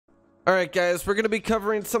All right, guys, we're going to be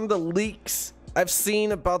covering some of the leaks I've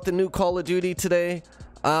seen about the new Call of Duty today.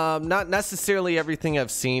 Not necessarily everything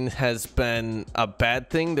I've seen has been a bad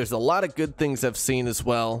thing. There's a lot of good things I've seen as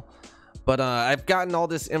well. But I've gotten all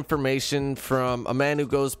this information from a man who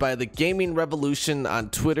goes by the Gaming Revolution on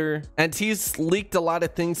Twitter. And he's leaked a lot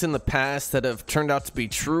of things in the past that have turned out to be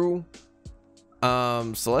true.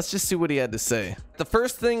 So let's just see what he had to say. The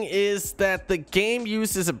first thing is that the game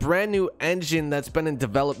uses a brand new engine that's been in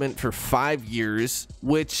development for 5 years,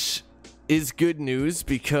 which is good news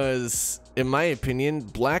because, in my opinion,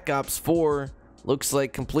 Black Ops 4 looks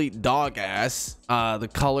like complete dog ass. The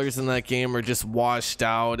colors in that game are just washed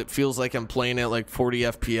out. It feels like I'm playing at like 40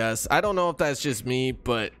 FPS. I don't know if that's just me,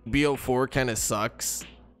 but BO4 kind of sucks.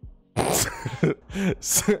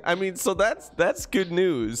 I mean, so that's good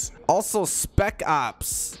news. Also, Spec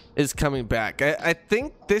Ops is coming back. I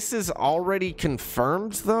think this is already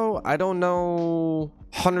confirmed, though. I don't know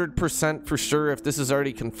 100% for sure if this is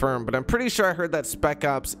already confirmed, but I'm pretty sure I heard that Spec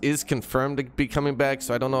Ops is confirmed to be coming back,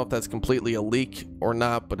 so I don't know if that's completely a leak or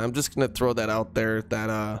not, but I'm just gonna throw that out there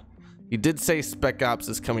that he did say Spec Ops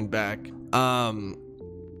is coming back. The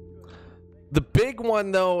big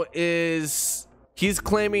one, though, is he's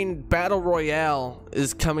claiming Battle Royale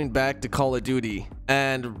is coming back to Call of Duty,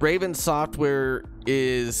 and Raven Software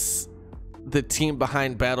is the team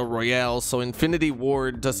behind Battle Royale, so Infinity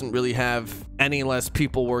Ward doesn't really have any less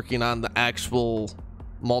people working on the actual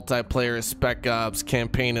multiplayer Spec Ops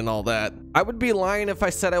campaign and all that. I would be lying if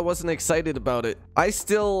I said I wasn't excited about it. I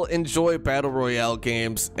still enjoy Battle Royale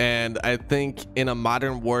games, and I think in a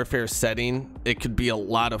modern warfare setting, it could be a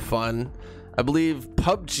lot of fun. I believe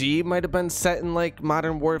PUBG might have been set in like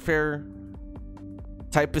modern warfare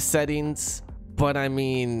type of settings, but I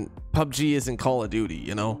mean, PUBG isn't Call of Duty,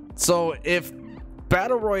 you know? So if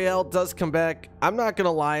Battle Royale does come back, I'm not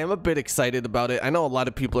gonna lie, I'm a bit excited about it. I know a lot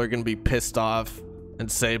of people are gonna be pissed off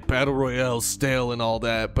and say Battle Royale's stale and all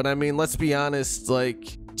that, but I mean, let's be honest,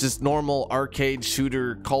 like, just normal arcade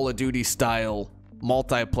shooter Call of Duty style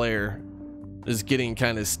multiplayer is getting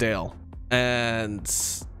kind of stale, and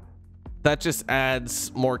that just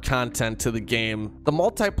adds more content to the game. The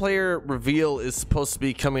multiplayer reveal is supposed to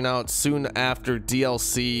be coming out soon after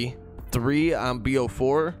DLC 3 on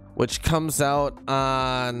BO4, which comes out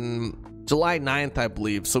on July 9th, I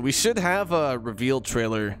believe. So we should have a reveal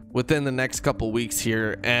trailer within the next couple weeks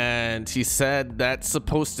here. And he said that's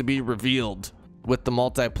supposed to be revealed with the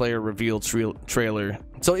multiplayer reveal trailer.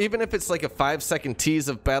 So even if it's like a 5-second tease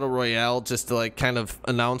of Battle Royale just to like kind of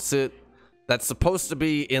announce it, that's supposed to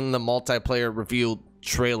be in the multiplayer reveal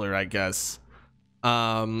trailer, I guess.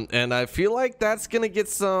 And I feel like that's gonna get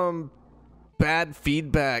some bad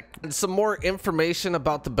feedback. And some more information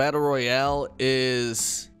about the Battle Royale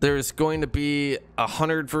is there's going to be a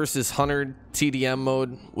 100 versus 100 TDM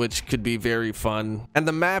mode, which could be very fun. And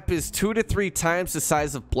the map is 2 to 3 times the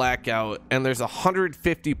size of Blackout, and there's a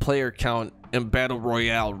 150 player count in Battle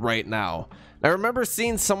Royale right now. I remember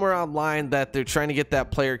seeing somewhere online that they're trying to get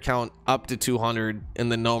that player count up to 200 in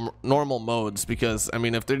the normal modes, because, I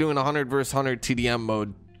mean, if they're doing 100 versus 100 TDM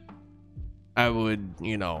mode, I would,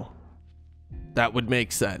 you know, that would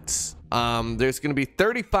make sense. There's going to be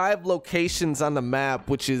 35 locations on the map,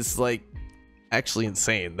 which is, like, actually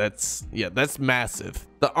insane. That's massive.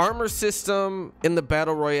 The armor system in the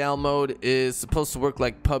Battle Royale mode is supposed to work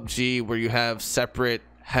like PUBG, where you have separate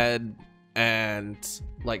head and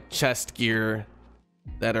like chest gear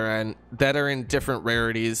that are in different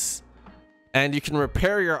rarities, and you can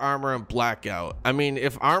repair your armor in Blackout. I mean,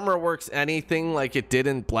 if armor works anything like it did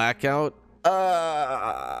in Blackout,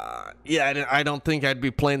 yeah, I don't think I'd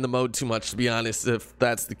be playing the mode too much, to be honest, if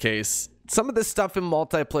that's the case. Some of this stuff in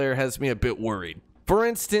multiplayer has me a bit worried. For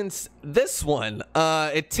instance, this one,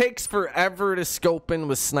 it takes forever to scope in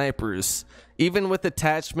with snipers. Even with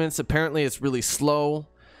attachments, apparently it's really slow.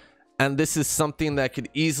 And this is something that could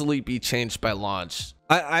easily be changed by launch.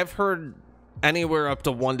 I've heard anywhere up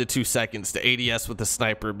to 1 to 2 seconds to ADS with a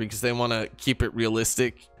sniper because they want to keep it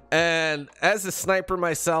realistic. And as a sniper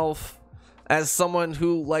myself, as someone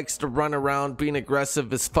who likes to run around being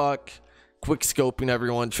aggressive as fuck, quick scoping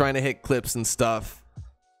everyone, trying to hit clips and stuff,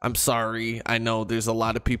 I'm sorry. I know there's a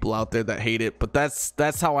lot of people out there that hate it, but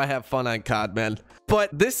that's how I have fun on COD, man.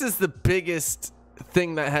 But this is the biggest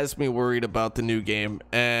thing that has me worried about the new game,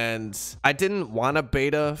 and I didn't want a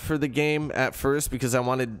beta for the game at first because I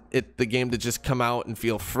wanted the game to just come out and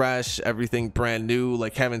feel fresh, everything brand new,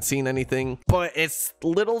 like haven't seen anything. But it's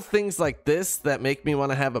little things like this that make me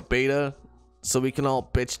want to have a beta so we can all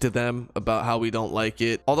bitch to them about how we don't like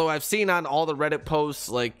it. Although I've seen on all the Reddit posts,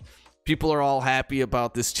 like, People are all happy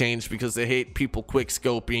about this change because they hate people quick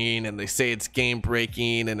scoping and they say it's game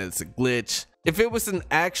breaking and it's a glitch. If it was an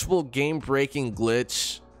actual game breaking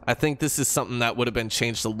glitch, I think this is something that would have been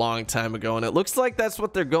changed a long time ago, and it looks like that's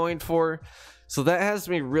what they're going for. So that has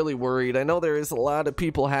me really worried. I know there is a lot of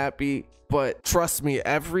people happy, but trust me,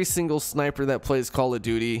 every single sniper that plays Call of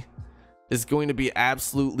Duty is going to be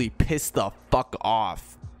absolutely pissed the fuck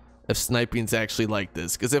off if sniping's actually like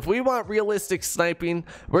this. Because if we want realistic sniping,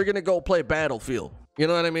 we're gonna go play Battlefield. You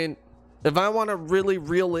know what I mean? If I want a really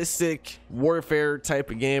realistic warfare type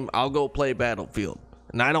of game, I'll go play Battlefield.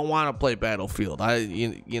 And I don't want to play Battlefield.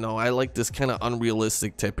 You know, I like this kind of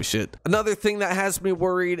unrealistic type of shit. Another thing that has me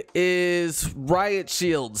worried is riot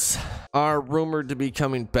shields are rumored to be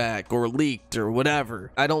coming back or leaked or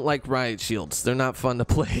whatever. I don't like riot shields. They're not fun to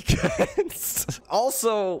play against.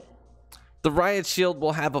 Also, the riot shield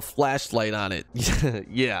will have a flashlight on it.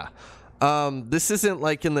 Yeah. This isn't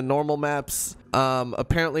like in the normal maps.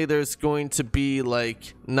 Apparently there's going to be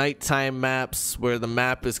like nighttime maps where the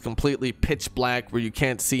map is completely pitch black, where you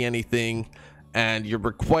can't see anything, and you're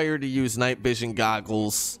required to use night vision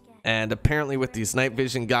goggles. And apparently with these night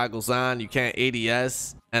vision goggles on, you can't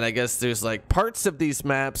ADS. And I guess there's like parts of these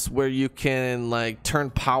maps where you can like turn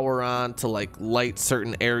power on to like light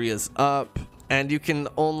certain areas up, and you can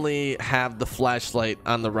only have the flashlight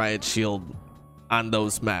on the riot shield on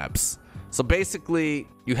those maps. So basically,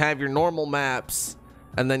 you have your normal maps,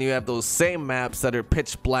 and then you have those same maps that are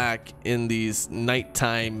pitch black in these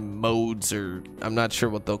nighttime modes, or I'm not sure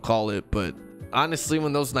what they'll call it, but honestly,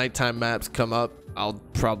 when those nighttime maps come up, I'll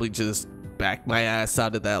probably just back my ass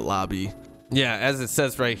out of that lobby. Yeah, as it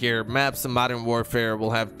says right here, maps in Modern Warfare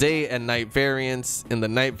will have day and night variants. In the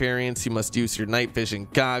night variants, you must use your night vision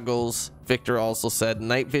goggles. Victor also said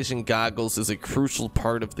night vision goggles is a crucial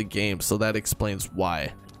part of the game, so that explains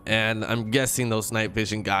why. And I'm guessing those night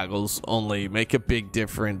vision goggles only make a big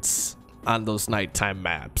difference on those nighttime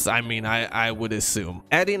maps. I mean, I would assume.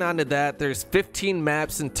 Adding on to that, there's 15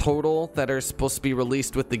 maps in total that are supposed to be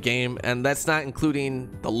released with the game, and that's not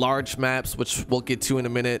including the large maps, which we'll get to in a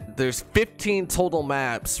minute. There's 15 total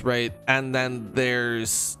maps, right? And then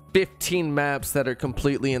there's 15 maps that are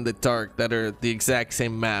completely in the dark, that are the exact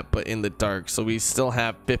same map but in the dark. So we still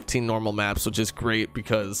have 15 normal maps, which is great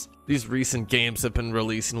because these recent games have been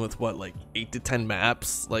releasing with what, like 8 to 10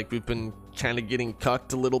 maps. Like, we've been kind of getting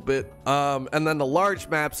cucked a little bit. And then the large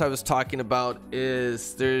maps I was talking about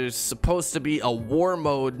is there's supposed to be a war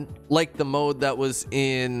mode like the mode that was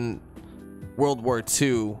in World War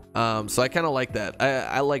II. So I kind of like that.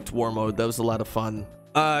 I liked war mode. That was a lot of fun.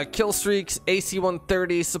 Kill streaks,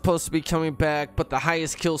 AC-130 is supposed to be coming back, but the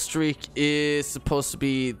highest kill streak is supposed to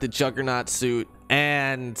be the Juggernaut suit,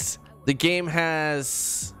 and the game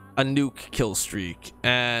has a nuke kill streak,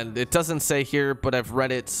 and it doesn't say here, but I've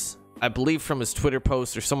read it, I believe from his Twitter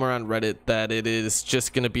post or somewhere on Reddit, that it is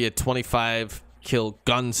just going to be a 25 kill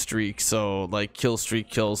gun streak, so like kill streak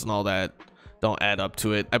kills and all that don't add up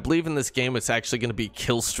to it. I believe in this game it's actually going to be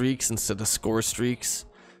kill streaks instead of score streaks,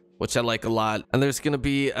 which I like a lot. And there's going to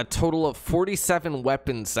be a total of 47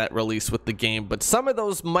 weapons that release with the game, but some of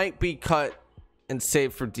those might be cut and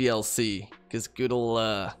saved for DLC, because good old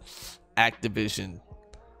Activision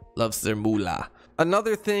loves their moolah.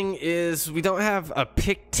 Another thing is we don't have a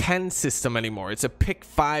pick 10 system anymore. It's a pick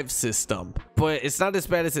 5 system, but it's not as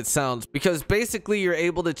bad as it sounds, because basically you're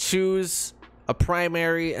able to choose a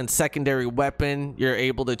primary and secondary weapon. You're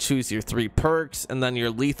able to choose your 3 perks, and then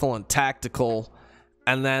your lethal and tactical.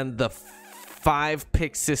 And then the 5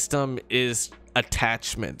 pick system is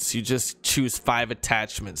attachments. You just choose 5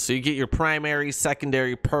 attachments. So you get your primary,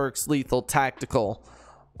 secondary, perks, lethal, tactical,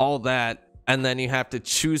 all that. And then you have to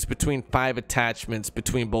choose between 5 attachments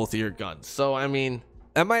between both of your guns. So, I mean,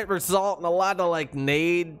 that might result in a lot of like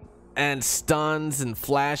nade and stuns and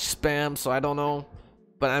flash spam. So I don't know.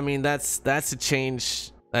 But I mean, that's a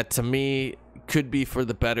change that to me could be for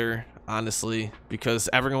the better, honestly, because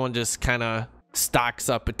everyone just kind of stocks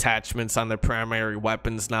up attachments on their primary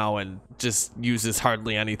weapons now and just uses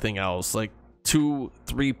hardly anything else. Like 2,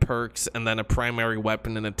 3 perks and then a primary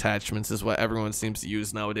weapon and attachments is what everyone seems to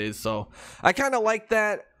use nowadays. So I kind of like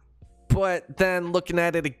that, but then looking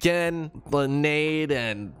at it again, the nade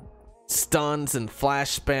and stuns and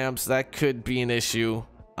flash spams, that could be an issue.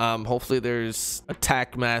 Hopefully there's a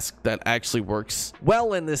tac mask that actually works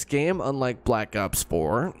well in this game, unlike Black Ops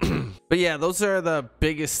 4. But yeah, those are the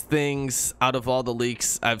biggest things out of all the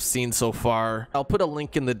leaks I've seen so far. I'll put a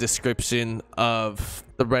link in the description of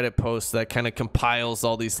the Reddit post that kind of compiles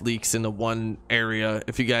all these leaks into one area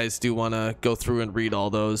if you guys do want to go through and read all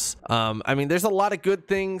those. I mean, there's a lot of good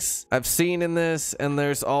things I've seen in this, and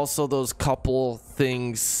there's also those couple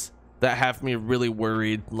things that have me really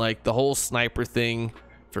worried. Like the whole sniper thing,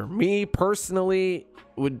 for me personally,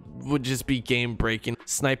 would just be game breaking.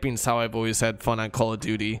 Sniping's how I've always had fun on Call of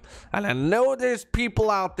Duty. And I know there's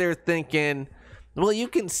people out there thinking, well, you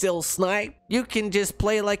can still snipe. You can just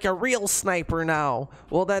play like a real sniper now.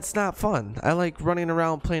 Well, that's not fun. I like running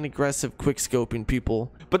around playing aggressive, quick scoping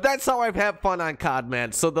people. But that's how I've had fun on COD,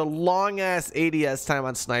 man. So the long ass ADS time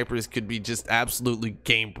on snipers could be just absolutely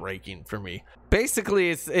game breaking for me. Basically,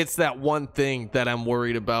 it's that one thing that I'm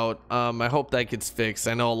worried about. I hope that gets fixed.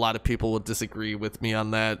 I know a lot of people will disagree with me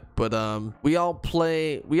on that, but we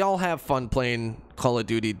all have fun playing Call of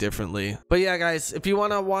Duty differently. But yeah, guys, if you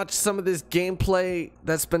want to watch some of this gameplay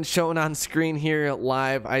that's been shown on screen here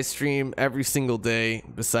live, I stream every single day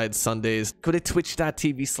besides Sundays. Go to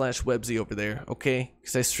twitch.tv/Webzy over there, okay?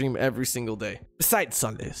 Because I stream every single day besides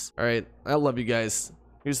Sundays. All right, I love you guys.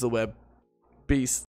 Here's the web. Peace.